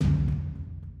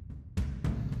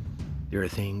There are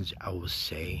things I will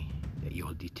say that you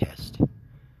will detest.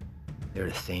 There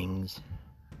are things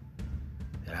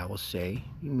that I will say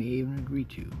you may even agree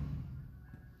to.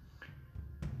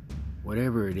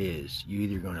 Whatever it is, you're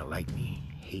either going to like me,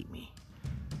 hate me,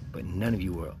 but none of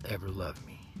you will ever love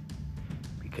me.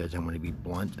 Because I'm going to be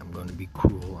blunt, I'm going to be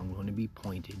cruel, I'm going to be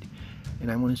pointed,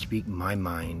 and I'm going to speak my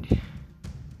mind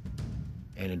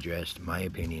and address my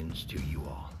opinions to you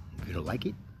all. If you don't like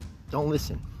it, don't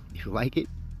listen. If you like it,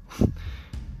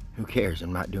 who cares?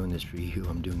 I'm not doing this for you,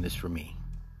 I'm doing this for me.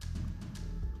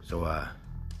 So,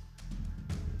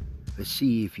 let's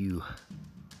see if you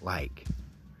like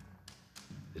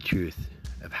the truth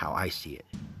of how I see it.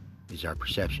 Is our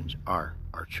perceptions are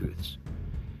our truths.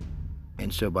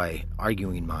 And so by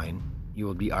arguing mine, you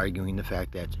will be arguing the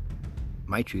fact that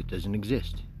my truth doesn't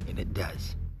exist. And it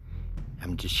does.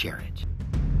 I'm just sharing it.